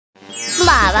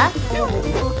Plava.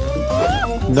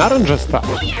 Naranđasta.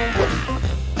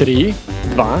 3,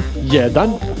 2,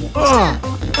 1.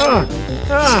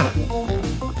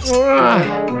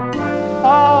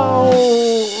 Au!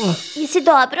 Jesi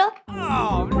dobro?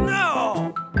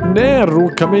 Ne,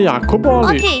 ruka me jako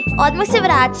boli. Okej, odmah se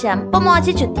vraćam.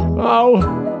 Pomoći ću ti. Au.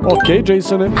 Okej,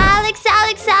 Jasone. Alex,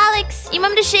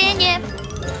 imam rješenje.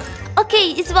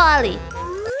 Okej, izvoli.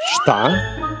 Šta?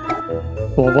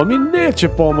 Ovo mi neće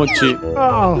pomoći.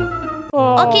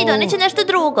 Okej, doneću nešto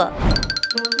drugo.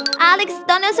 Alex,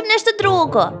 doneo sam nešto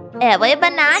drugo. Evo je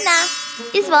banana.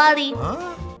 Izvoli.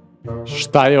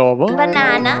 Šta je ovo?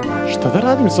 Banana. Šta da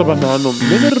radim sa bananom?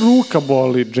 Mene ruka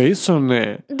boli,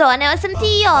 Jasone. Doneo sam ti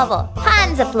i ovo.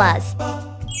 Hanzaplast.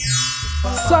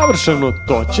 Savršeno,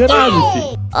 to će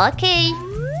raditi. Okej.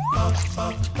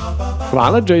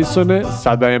 Hvala, Jasone,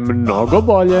 sada je mnogo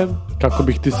bolje. Kako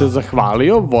bih ti se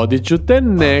zahvalio, vodit ću te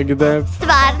negde.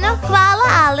 Stvarno, hvala,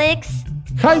 Alex.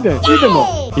 Hajde,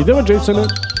 idemo, Jasone.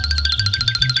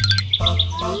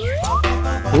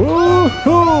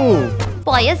 Uhu!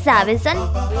 Pojas zavezan.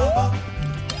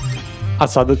 A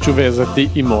sada ću vezati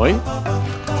i moj.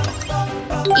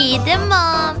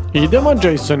 Idemo,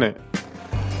 Jasone.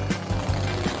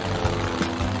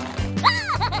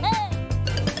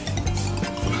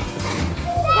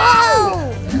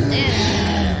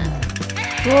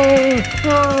 Wow!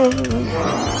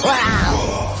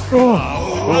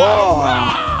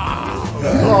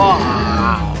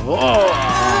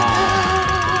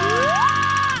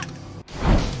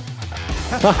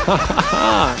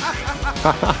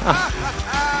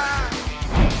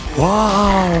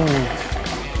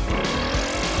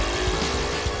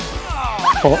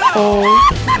 Oh!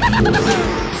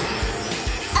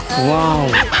 Wow!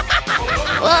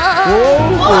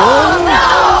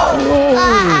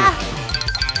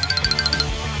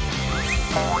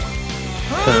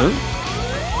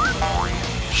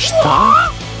 Šta?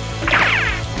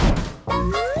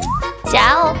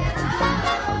 Ćao.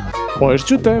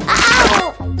 Poješću te.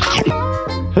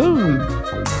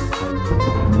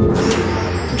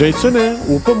 Jasone,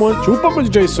 u pomoć,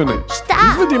 Jasone. Šta?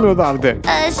 Izvedi me odavde.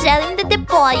 Želim da te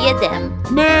pojedem.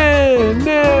 Ne.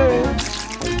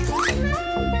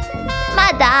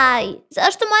 Ma daj,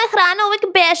 zašto moja hrana uvijek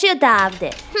beži odavde?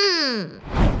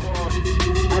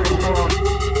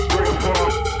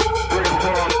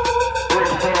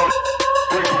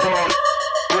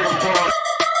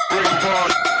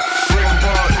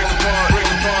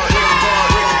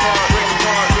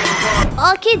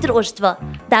 Ok, društvo.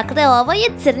 Dakle, ovo je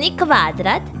crni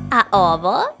kvadrat, a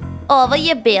ovo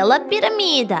je bela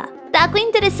piramida. Tako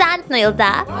interesantno, jel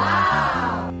da?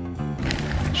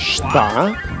 Šta?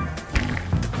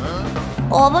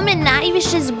 Ovo me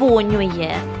najviše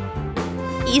zbunjuje.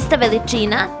 Ista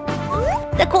veličina.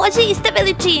 Također ista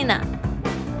veličina.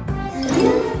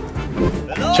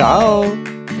 Ćao.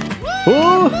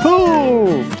 Uhu!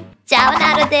 Ćao,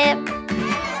 narode.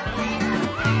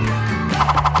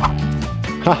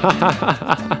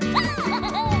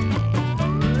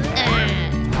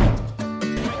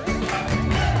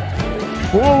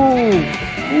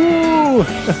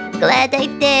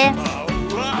 Gledajte.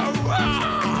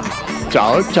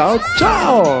 Ćao.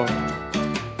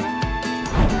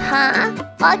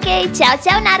 Ok,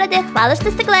 ćao narode, hvala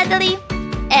što ste gledali.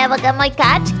 Evo ga moj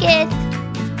kačket.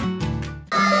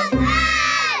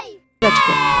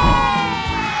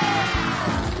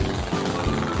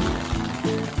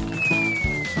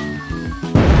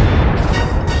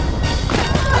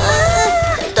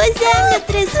 To je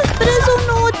zemljotres, brzo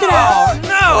unutra.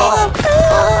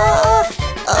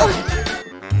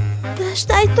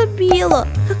 Šta je to bilo?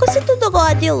 Kako se to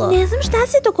dogodilo? Ne znam šta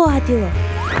se dogodilo.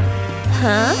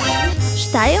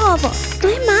 Šta je ovo? To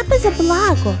je mapa za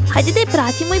blago. Hajde da je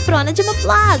pratimo i pronađemo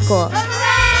blago.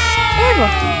 Evo.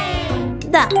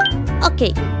 Da,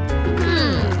 okej.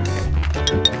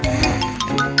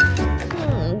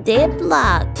 Gde je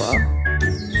blago?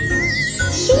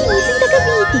 Hej, mislim da ga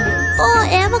vidim. O,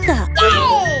 evo ga.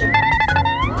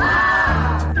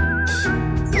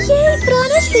 Jej,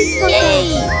 pronašli smo ga.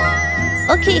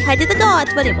 Ok, hajde da ga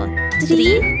otvorimo.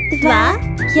 3, 2,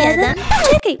 1.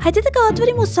 Čekaj, hajde da ga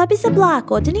otvorimo u sobi za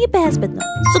blago. Ovdje nije bezbedno.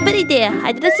 Super ideja,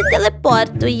 hajde da se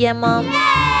teleportujemo.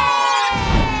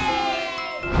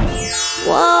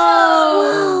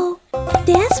 Wow,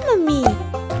 gdje smo mi?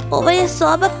 Ovo je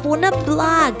soba puna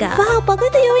blaga. Wow,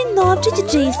 pogledaj ovaj novčić,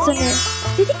 Jasone.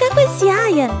 Vidi kako je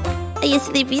sjajan. A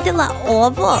jesi li vidjela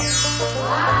ovo?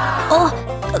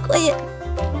 Kako je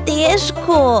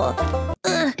teško.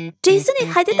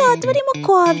 Jasone, hajde da otvorimo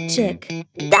kovčeg.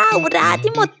 Da,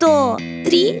 uradimo to.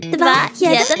 3, 2,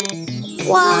 1.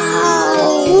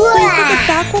 Wow! Izgleda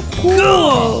tako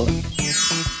cool!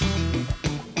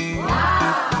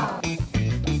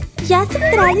 Ja sam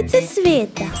kraljica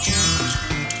sveta.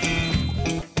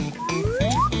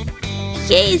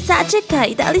 Hej,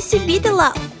 sačekaj, da li si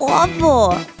videla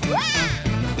ovo?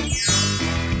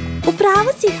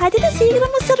 Upravo si, hajde da se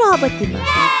igramo sa robotima.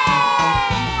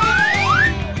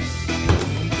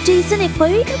 Jasone,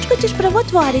 koju igračku ćeš prvo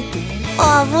otvoriti?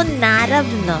 Ovu,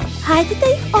 naravno. Hajde da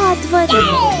ih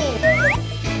otvorimo.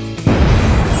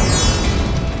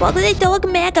 Pogledajte ovog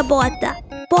megabota.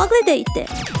 Pogledajte.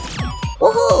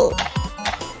 Uhu.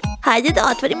 Hajde da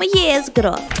otvorimo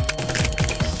jezgro.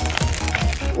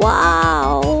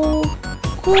 Wow.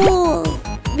 Cool.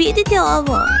 Vidite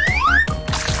ovo.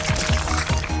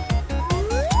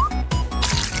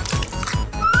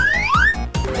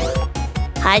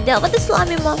 Hajde ovo da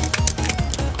slomimo.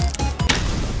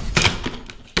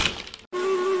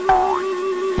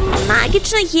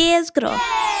 Magično jezgro.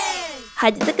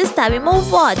 Hajde da ga stavimo u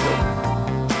vodu.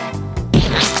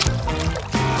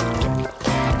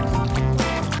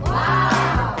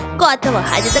 Gotovo,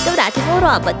 hajde da ga vratimo u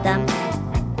robota.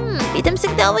 Pitam se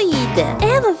gde ovo ide.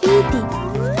 Evo, vidi.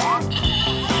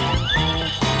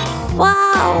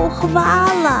 Wow,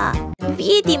 hvala.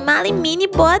 Vidi, mali mini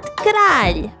bot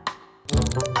kralj.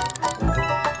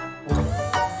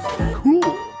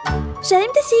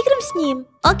 Želim da se igram s njim.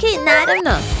 Ok,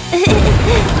 naravno.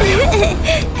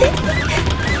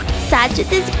 Sad ću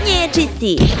te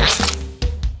zgnječiti.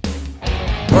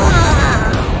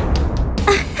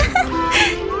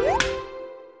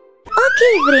 Ok,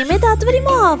 vreme je da otvorimo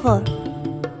ovo.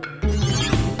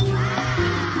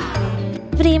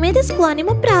 Vreme je da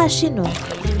sklonimo prašinu.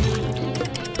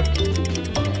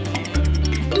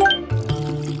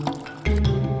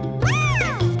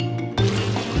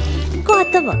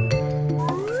 Gotovo.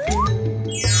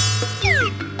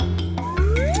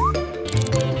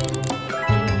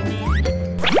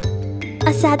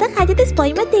 A sada hajde da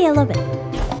spojimo delove.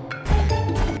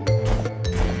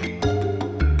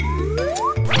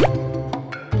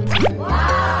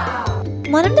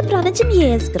 Moram da pronađem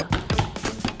jezgro.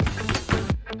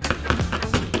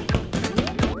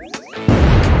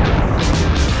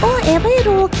 O, evo je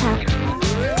ruka.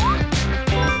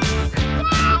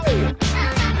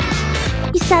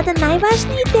 I sada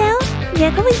najvažniji deo,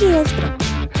 njegovo jezgro.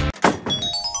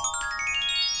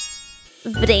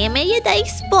 Vreme je da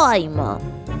ih spojimo.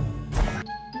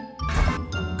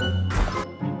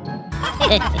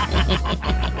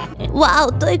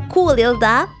 Wow, to je cool, jel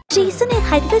da? Jasone,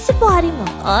 hajde da se borimo.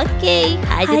 Ok,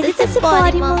 hajde da se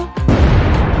borimo.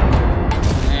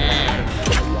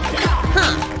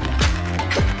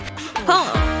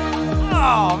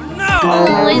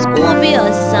 Izgubio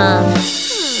sam.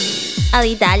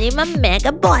 Ali dalje imam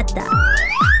mega bota.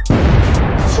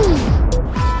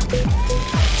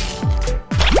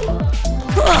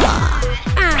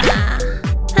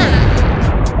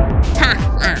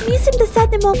 Mislim da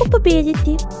sad ne mogu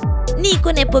pobjediti.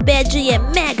 Niko ne pobeđuje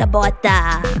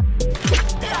megabota.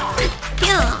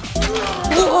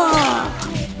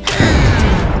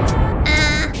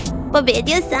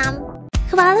 Pobedio sam.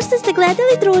 Hvala što ste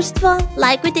gledali, društvo.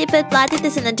 Lajkujte i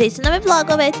pretplatite se na Jasonove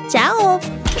vlogove. Ćao!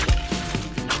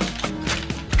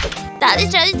 Da li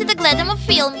želite da gledamo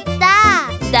film?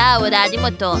 Da,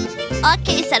 uradimo to. Ok,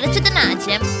 sada ću da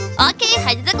nađem. Ok,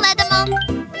 hajde da gledamo.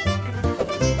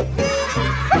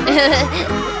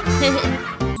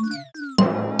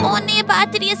 O ne,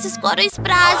 baterija se skoro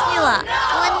ispraznila.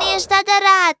 O ne, šta da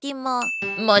radimo?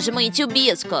 Možemo ići u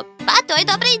bioskop. Pa, to je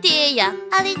dobra ideja.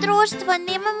 Ali društvo,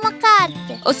 nemamo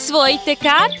karte.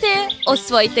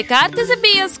 Osvojite karte za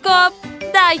bioskop.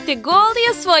 Dajte gol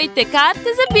i osvojite karte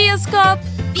za bioskop.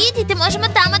 Vidite, možemo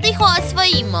tamo da ih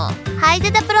osvojimo. Hajde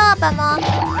da probamo.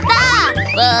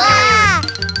 Da!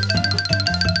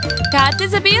 Karte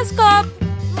za bioskop.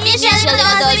 Mi želimo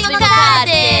da osvojimo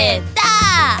karte. Da!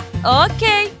 Ok,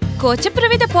 ko će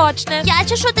prvi da počne? Ja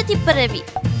ću šutati prvi.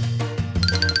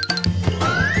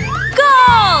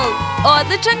 Gol!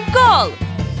 Odličan gol!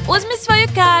 Uzmi svoju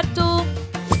kartu.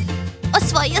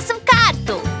 Osvojio sam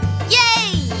kartu.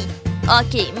 Jej!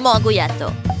 Ok, mogu ja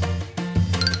to.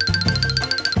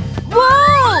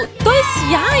 Wow, to je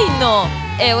sjajno!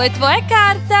 Evo je tvoja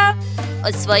karta.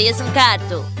 Osvojio sam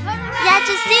kartu. Ja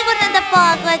ću sigurno da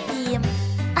pogodim.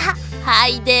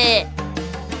 Hajde.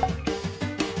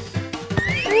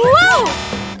 Wow!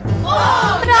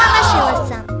 Promašila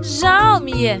sam. Žao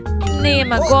mi je.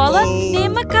 Nema gola,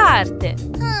 nema karte.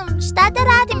 Šta da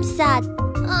radim sad?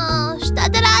 Šta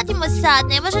da radimo sad?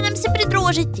 Ne može nam se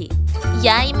pridružiti.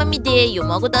 Ja imam ideju.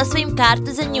 Mogu da osvojim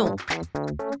kartu za nju.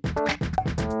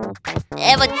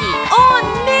 Evo ti. O,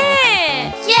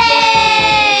 ne!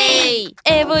 Jej!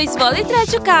 Evo, izvoli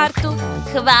treću kartu.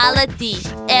 Hvala ti.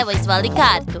 Evo, izvoli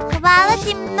kartu. Hvala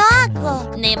ti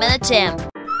mnogo. Nema na čemu.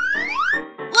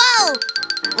 Wow!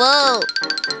 Wow!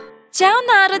 Ćao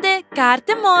narode,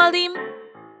 karte molim.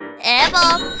 Evo,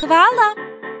 Hvala.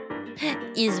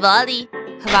 izvoli.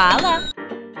 Hvala.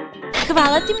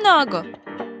 Hvala ti mnogo.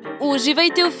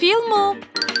 Uživajte u filmu.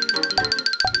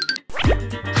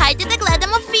 Hajde da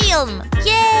gledamo film.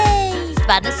 Jej!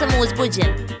 Stvarno sam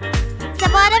uzbuđen.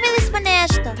 Zaboravili smo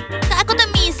nešto. Kako da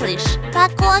misliš? Pa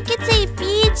kokice i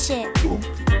piće.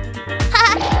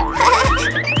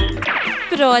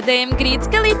 Prodajem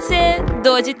grickalice.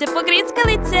 Dođite po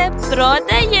grickalice.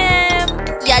 Prodajem.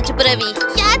 Ja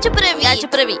ću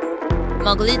prvi.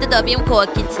 Mogu li da dobijem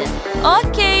kokice?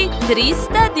 Ok,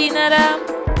 300 dinara.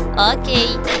 Okej.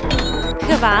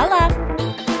 Hvala.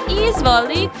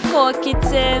 Izvoli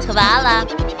kokice. Hvala.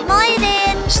 Moj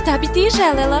red. Šta bi ti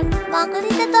želela? Mogu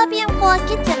li da dobijem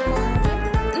kokice?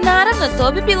 Naravno,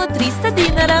 to bi bilo 300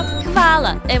 dinara.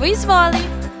 Hvala. Evo, izvoli.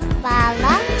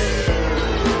 Hvala.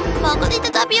 Mogu li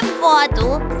da dobijem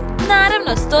vodu?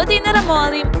 Naravno, 100 dinara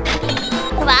molim.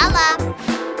 Hvala.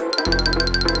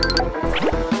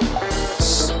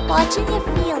 Počinje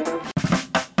film.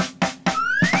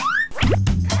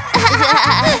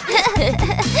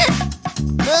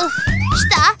 Uf,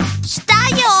 šta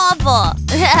je ovo?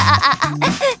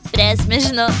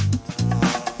 Presmešno.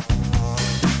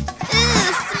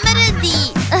 Smrdi.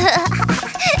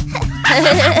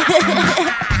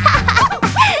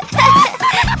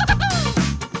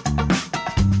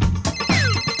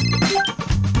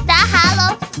 Da, halo.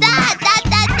 Da.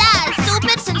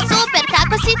 Super.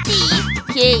 Kako si ti?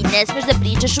 Hej, ne smeš da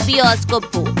pričaš u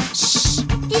bioskopu.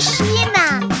 Tišina.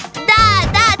 Da,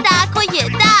 tako je,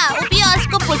 u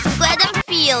bioskopu sam, gledam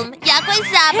film, jako je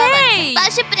zabavan, Hej!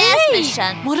 baš je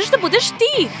presmešan. Moraš da budeš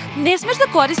tih. Ne smeš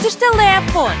da koristiš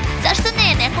telefon. Zašto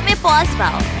ne, neko me je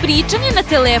pozvao. Pričanje na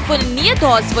telefon nije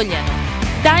dozvoljeno.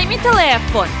 Daj mi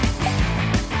telefon.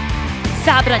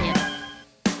 Zabranjeno.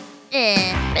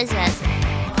 Bez veze.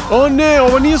 O ne,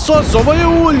 ovo nije sos, ovo je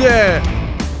ulje.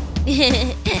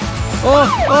 O,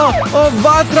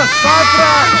 vatra.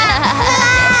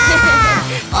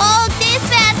 O, gde je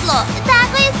svetlo?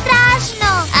 Tako je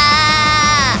strašno.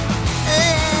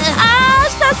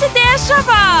 Šta se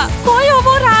dešava? Ko je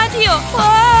ovo radio?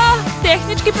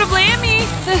 Tehnički problemi.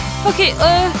 Ok,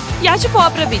 ja ću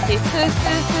popraviti.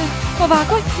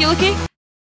 Ovako, je li okej?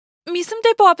 Mislim da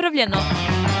je popravljeno.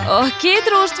 Ok,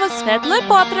 društvo, svetlo je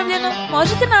popravljeno.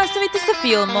 Možete nastaviti sa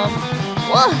filmom.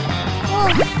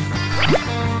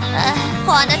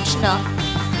 Konačno.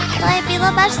 To je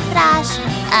bilo baš strašno.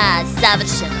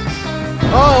 Savršeno.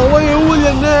 Ovo je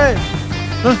ulje, ne.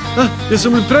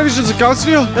 Jesam li previše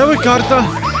zakasnio? Evo je karta.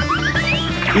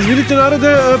 Izvinite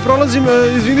narode, prolazim,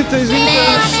 izvinite.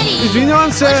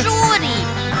 Izvinjavam se. Žuri.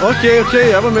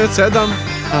 Okej, evo me 7.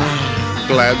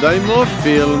 Gledajmo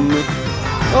film.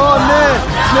 O ne,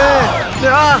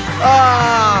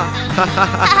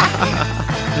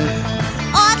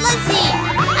 Odlazi.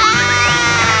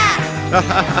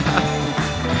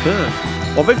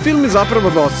 Ovaj film je zapravo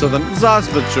dosadan,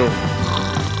 zaspaću.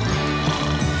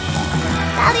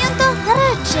 Da li on to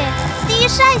hrče?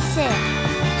 Stišaj se.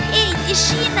 Ej,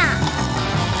 tišina.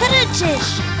 Hrčeš.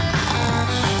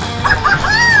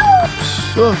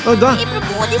 Da. I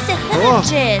probudi se,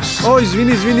 hrčeš.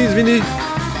 Izvini.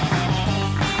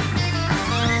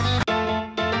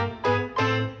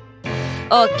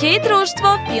 Ok,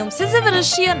 društvo, film se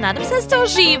završio. Nadam se da ste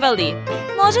uživali.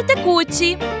 Možete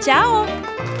kući. Ćao.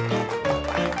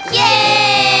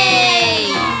 Jej!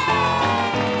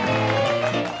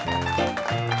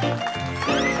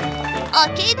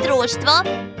 Ok,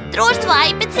 društvo,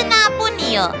 iPad se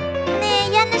napunio. Ne,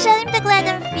 ja ne želim da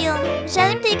gledam film.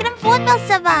 Želim da igram fudbal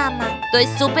sa vama. To je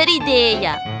super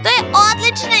ideja. To je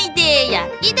odlična ideja.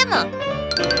 Idemo.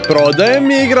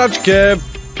 Prodajem igračke.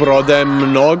 Prodajem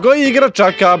mnogo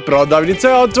igračaka. Prodavnica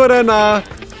je otvorena.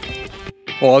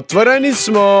 Otvoreni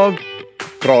smo.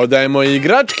 Prodajemo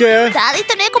igračke. Da li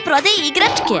to neko prodaje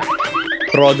igračke?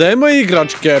 Prodajemo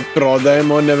igračke.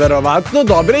 Prodajemo neverovatno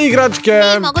dobre igračke.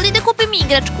 Mogu li da kupim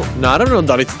igračku? Naravno,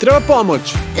 da li ti treba pomoć?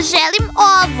 Želim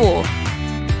ovu.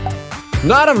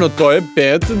 Naravno, to je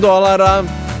 $5.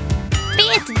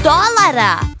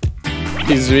 $5?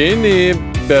 Izvini,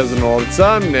 bez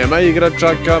novca nema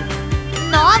igračaka.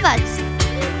 Novac?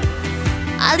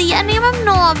 Ali ja nemam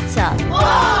novca.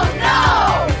 Oh,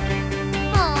 no!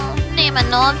 Nema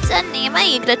novca, nema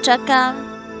igračaka.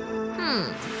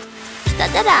 Šta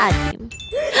da radim?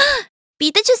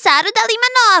 Pitaću Saru da li ima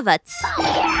novac.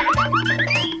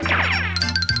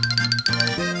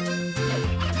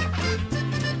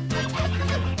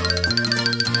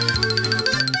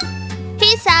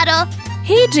 Saro.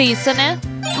 Hej, Jasone.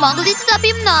 Mogu li da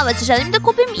dobijem novac? Želim da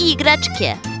kupim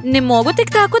igračke. Ne mogu tek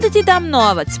tako da ti dam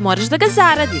novac, moraš da ga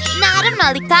zaradiš. Naravno,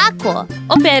 ali kako?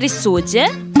 Operi suđe,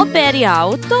 operi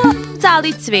auto,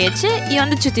 zali cveće i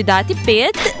onda ću ti dati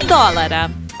 $5.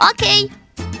 Okej.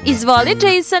 Izvoli,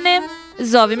 Jasone.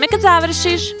 Zovi me kad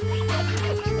završiš.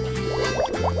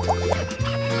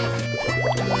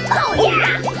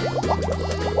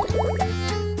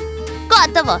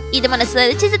 Gotovo, idemo na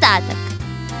sljedeći zadatak.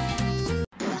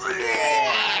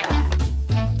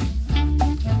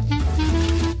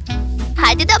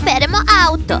 Hajde da operemo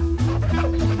auto.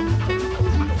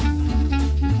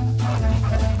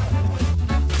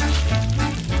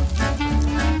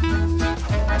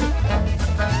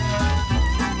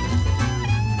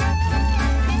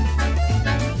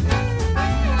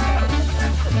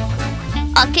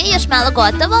 Ok, još malo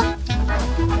gotovo.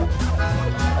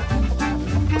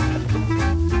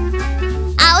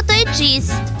 Auto je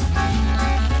čist.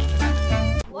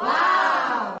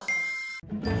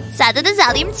 Sada da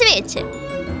zalijem cvijeće.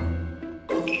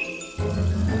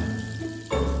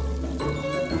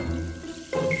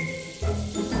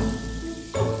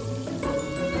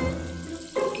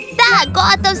 Da,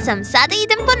 gotov sam. Sada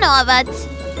idem po novac.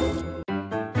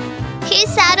 Hej,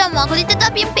 Saro, mogu li da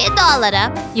dobijem $5?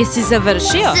 Jesi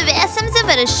završio? Sve sam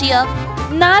završio.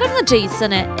 Naravno,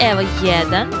 Jasone. Evo,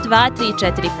 1, 2, 3,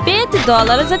 4,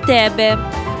 $5 za tebe.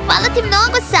 Hvala ti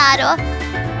mnogo, Saro.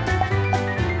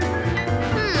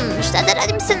 Šta da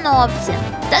radim sa novcem?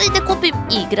 Da li da kupim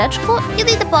igračku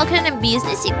ili da pokrenem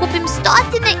biznis i kupim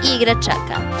 100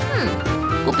 igračaka?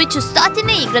 Kupit ću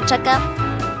 100 igračaka.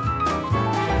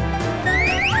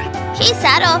 Hej,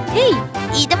 Saro. Hej.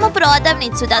 Idemo u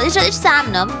prodavnicu. Da li želiš sa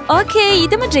mnom? Ok,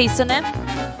 idemo, Jasone.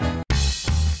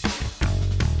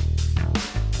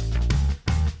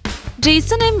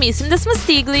 Jasone, mislim da smo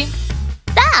stigli.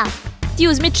 Da. Ti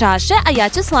uzmi čaše, a ja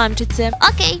ću slamčice.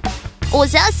 Ok,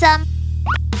 uzeo sam.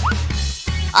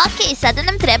 Ok, sada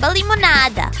nam treba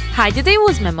limunada. Hajde da je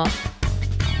uzmemo.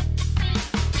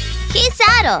 Hej,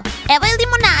 Saro, evo je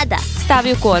limunada.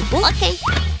 Stavi u korpu. Ok.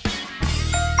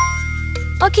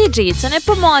 Ok, Jasone,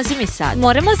 pomozi mi sad.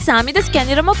 Moramo sami da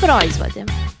skeniramo proizvode.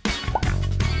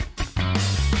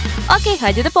 Ok,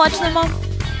 hajde da počnemo.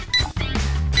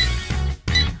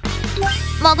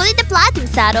 Mogu li da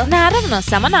platim, Saro? Naravno,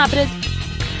 samo napred.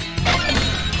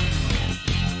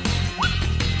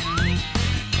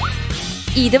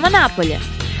 Idemo napolje.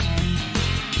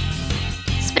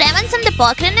 Spreman sam da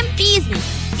pokrenem biznis.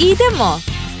 Idemo.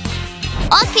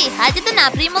 Ok, hajde da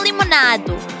napravimo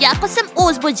limunadu. Jako sam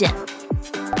uzbuđen.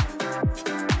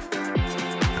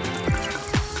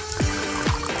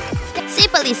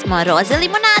 Sipali smo roze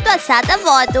limunadu, a sada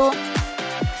vodu.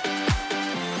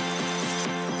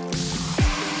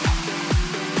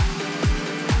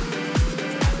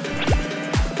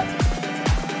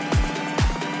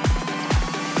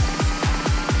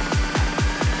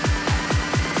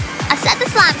 A sada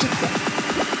slamčice.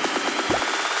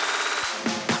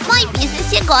 Moj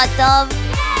biznis je gotov.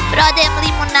 Prodajem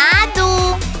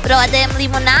limunadu. Prodajem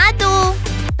limunadu.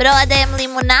 Prodajem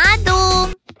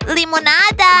limunadu.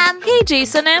 Limunada. Hej,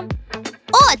 Jasone.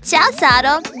 O, ćao,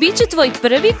 Saro. Biće tvoj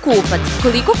prvi kupac.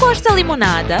 Koliko košta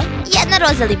limunada? Jedna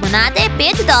roza limunada je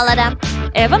 $5.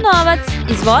 Evo novac.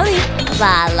 Izvoli.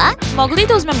 Hvala. Mogu li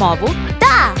da uzmem ovu?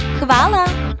 Da. Hvala.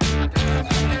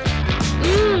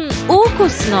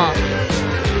 Ukusno.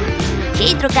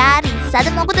 Hej, drugari, sada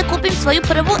mogu da kupim svoju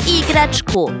prvu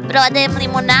igračku. Prodajem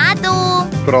limunadu.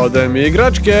 Prodajem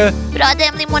igračke.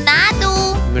 Prodajem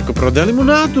limunadu. Neko prodaje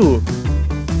limunadu.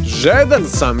 Žedan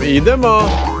sam, idemo.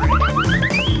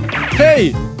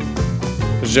 Hej!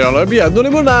 Želeo bi jednu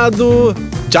limunadu.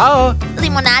 Ćao!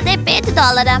 Limunada je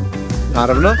 $5.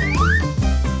 Naravno.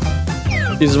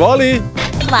 Izvoli.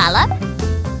 Hvala.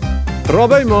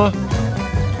 Probajmo.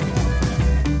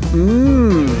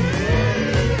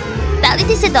 Da li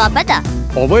ti se dopada?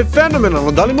 Ovo je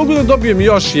fenomenalno. Da li mogu da dobijem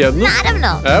još jednu?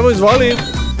 Naravno. Evo, izvoli.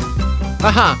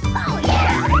 Aha.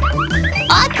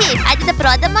 Ok, ajde da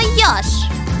prodamo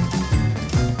još.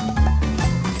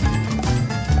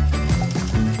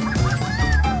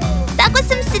 Tako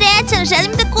sam srećan,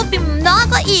 želim da kupim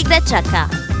mnogo igračaka.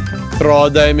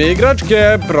 Prodajem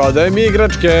igračke, prodajem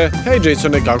igračke. Hej,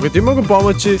 Jasone, kako ti mogu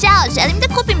pomoći? Ćao, želim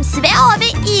da kupim sve ove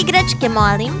igračke,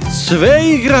 molim. Sve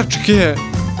igračke?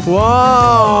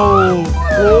 Wow!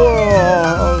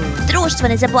 Društvo,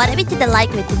 ne zaboravite da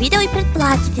lajkujete video i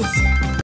pretplatite se.